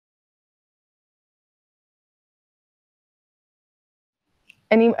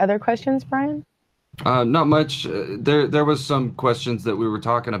Any other questions, Brian? Not much. There was some questions that we were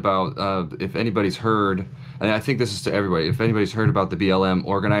talking about. If anybody's heard, and I think this is to everybody, if anybody's heard about the BLM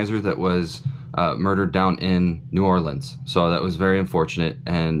organizer that was murdered down in New Orleans. So that was very unfortunate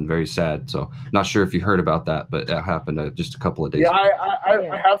and very sad. So not sure if you heard about that, but that happened just a couple of days Yeah,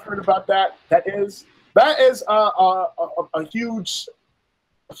 ago. I have heard about that. That is a huge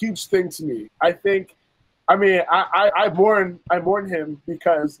thing to me. I mean, I mourn him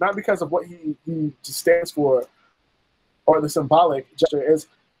because not because of what he stands for or the symbolic gesture. Is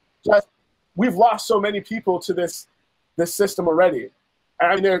just we've lost so many people to this system already.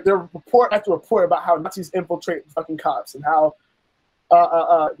 And I mean, there report after report about how Nazis infiltrate fucking cops and how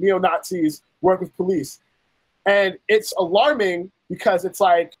neo-Nazis work with police, and it's alarming because it's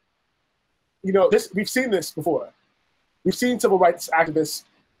like, this we've seen this before. We've seen civil rights activists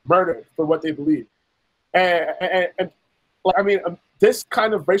murdered for what they believe. And I mean, this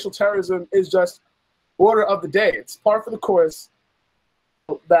kind of racial terrorism is just order of the day. It's par for the course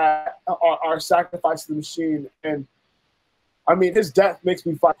that are sacrificed to the machine. And I mean, his death makes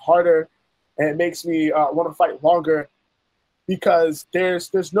me fight harder, and it makes me want to fight longer because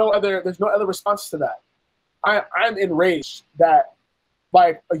there's no other response to that. I'm enraged that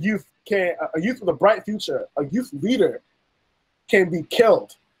like a youth with a bright future, a youth leader can be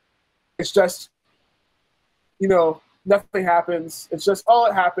killed. It's just, nothing happens. It's just, oh,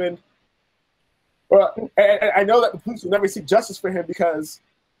 it happened. And I know that the police will never seek justice for him because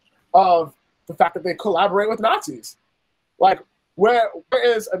of the fact that they collaborate with Nazis. Like, where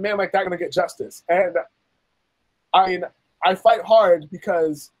is a man like that going to get justice? And I mean, I fight hard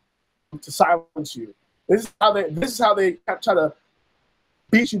because to silence you. This is how they try to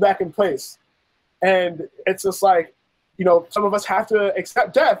beat you back in place. And it's just like, some of us have to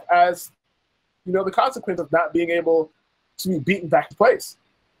accept death as, the consequence of not being able to be beaten back in place.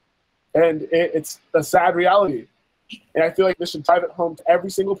 And it's a sad reality. And I feel like this should drive it home to every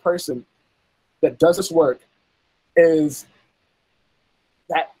single person that does this work, is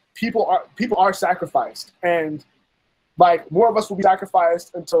that people are sacrificed. And like, more of us will be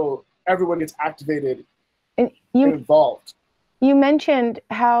sacrificed until everyone gets activated and involved. You mentioned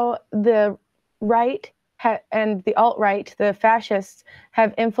how the right and the alt-right, the fascists,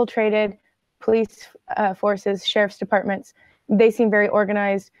 have infiltrated police forces, sheriff's departments. They seem very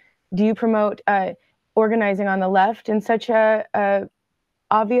organized. Do you promote organizing on the left in such a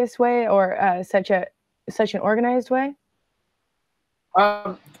obvious way, or such an organized way?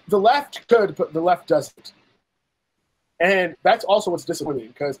 The left could, but the left doesn't, and that's also what's disappointing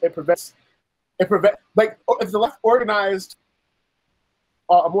because it prevents. Like, if the left organized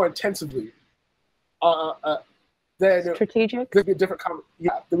more intensively, then strategic, there'd be a different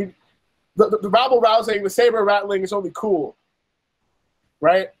the rabble rousing, the saber rattling is only cool,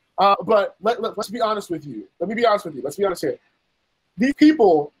 right? But let's be honest with you. Let me be honest with you. Let's be honest here. These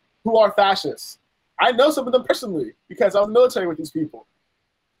people who are fascists, I know some of them personally because I was in the military with these people.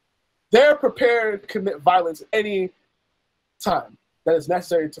 They're prepared to commit violence at any time that is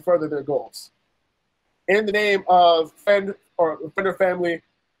necessary to further their goals. In the name of friend or family,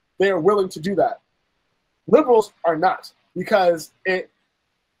 they are willing to do that. Liberals are not, because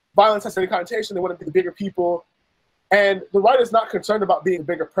violence has any connotation. They want to be the bigger people. And the right is not concerned about being a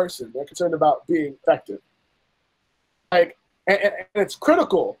bigger person. They're concerned about being effective. Like, and it's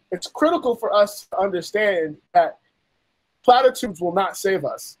critical. It's critical for us to understand that platitudes will not save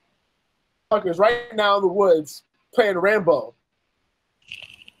us. Fuckers right now in the woods playing Rambo.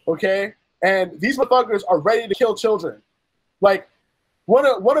 Okay? And these motherfuckers are ready to kill children. Like, one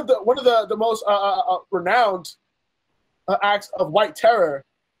of the most renowned acts of white terror,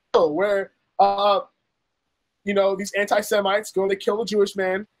 where these anti-Semites go and they kill a Jewish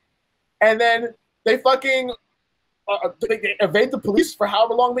man, and then they fucking they evade the police for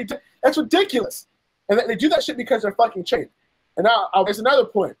however long they did. That's ridiculous. And they do that shit because they're fucking trained. And now there's another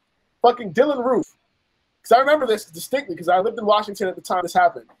point. Fucking Dylan Roof, because I remember this distinctly because I lived in Washington at the time this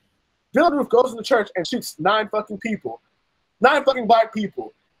happened. Dylan Roof goes in the church and shoots 9 fucking people. 9 fucking black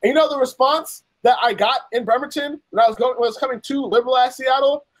people. And you know the response that I got in Bremerton when I was coming to liberal ass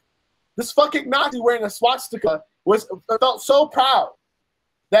Seattle? This fucking Nazi wearing a swastika felt so proud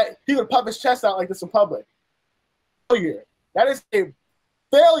that he would puff his chest out like this in public. Failure. That is a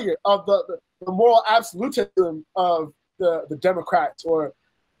failure of the moral absolutism of the Democrats, or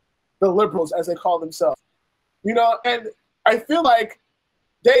the liberals as they call themselves. And I feel like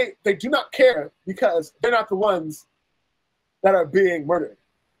they do not care because they're not the ones that are being murdered.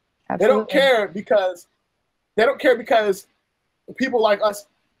 Absolutely. They don't care because people like us,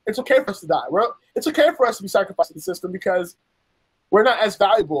 it's okay for us to die. It's okay for us to be sacrificed to the system because we're not as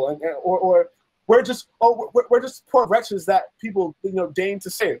valuable, or we're just poor wretches that people deign to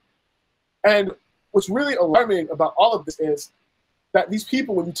save. And what's really alarming about all of this is that these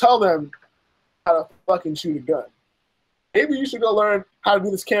people, when you tell them how to fucking shoot a gun, maybe you should go learn how to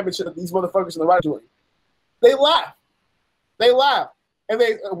do this camping shit that these motherfuckers in the right are doing. They laugh. They laugh. And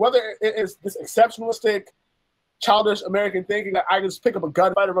whether it is this exceptionalistic, childish American thinking that I can just pick up a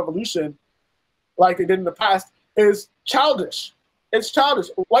gun, fight a revolution like they did in the past, is childish. It's childish.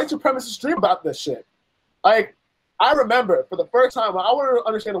 White supremacists dream about this shit. Like, I remember for the first time when I wanted to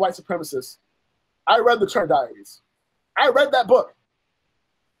understand the white supremacists, I read the Turner Diaries. I read that book.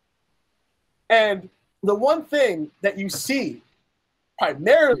 And the one thing that you see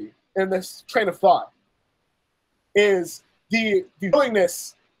primarily in this train of thought is the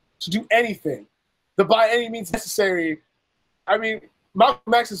willingness to do anything, the by any means necessary. I mean,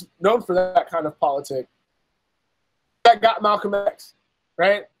 Malcolm X is known for that kind of politic. That got Malcolm X,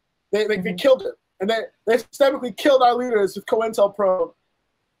 right? They killed him. And they systemically killed our leaders with COINTELPRO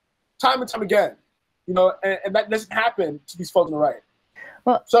time and time again. And that doesn't happen to these folks on the right.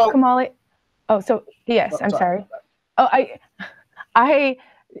 Well, so Kamali, yes, I'm sorry. Oh, I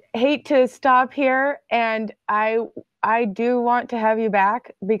hate to stop here, and I do want to have you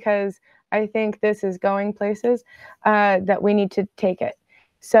back because I think this is going places that we need to take it.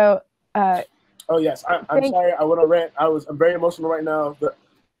 So. Oh yes, I'm sorry. I want to rant. I'm very emotional right now.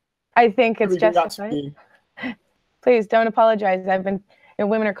 I think it's justified. Please don't apologize.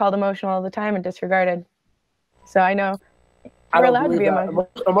 Women are called emotional all the time and disregarded. So I know we're allowed to be emotional.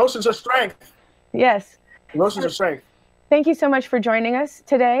 Emotions are strength. Yes. Emotions are strength. Thank you so much for joining us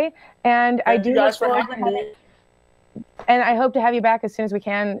today, and I do. Thank you guys for having me. And I hope to have you back as soon as we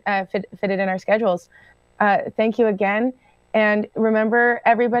can fit it in our schedules. Thank you again, and remember,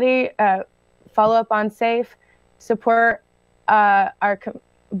 everybody, follow up on SAFE, support our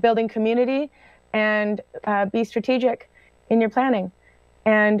building community, and be strategic in your planning.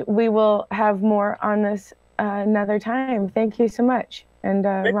 And we will have more on this another time. Thank you so much. And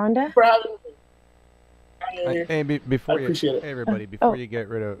Rhonda? Thank you for having me. Hey, before I appreciate it. Hey everybody, before you get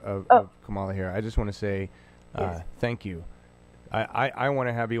rid of Kamali here, I just want to say thank you. I want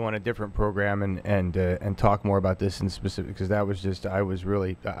to have you on a different program and talk more about this in specific, because that was just, I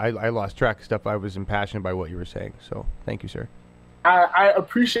lost track of stuff. I was impassioned by what you were saying. So thank you, sir. I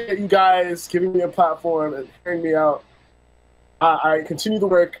appreciate you guys giving me a platform and hearing me out. I continue the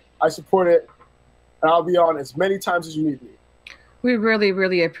work. I support it. And I'll be on as many times as you need me. We really,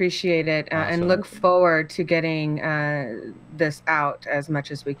 really appreciate it and look forward to getting this out as much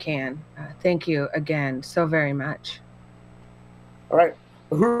as we can. Thank you again so very much. All right.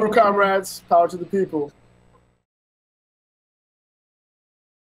 Uhuru, comrades. Power to the people.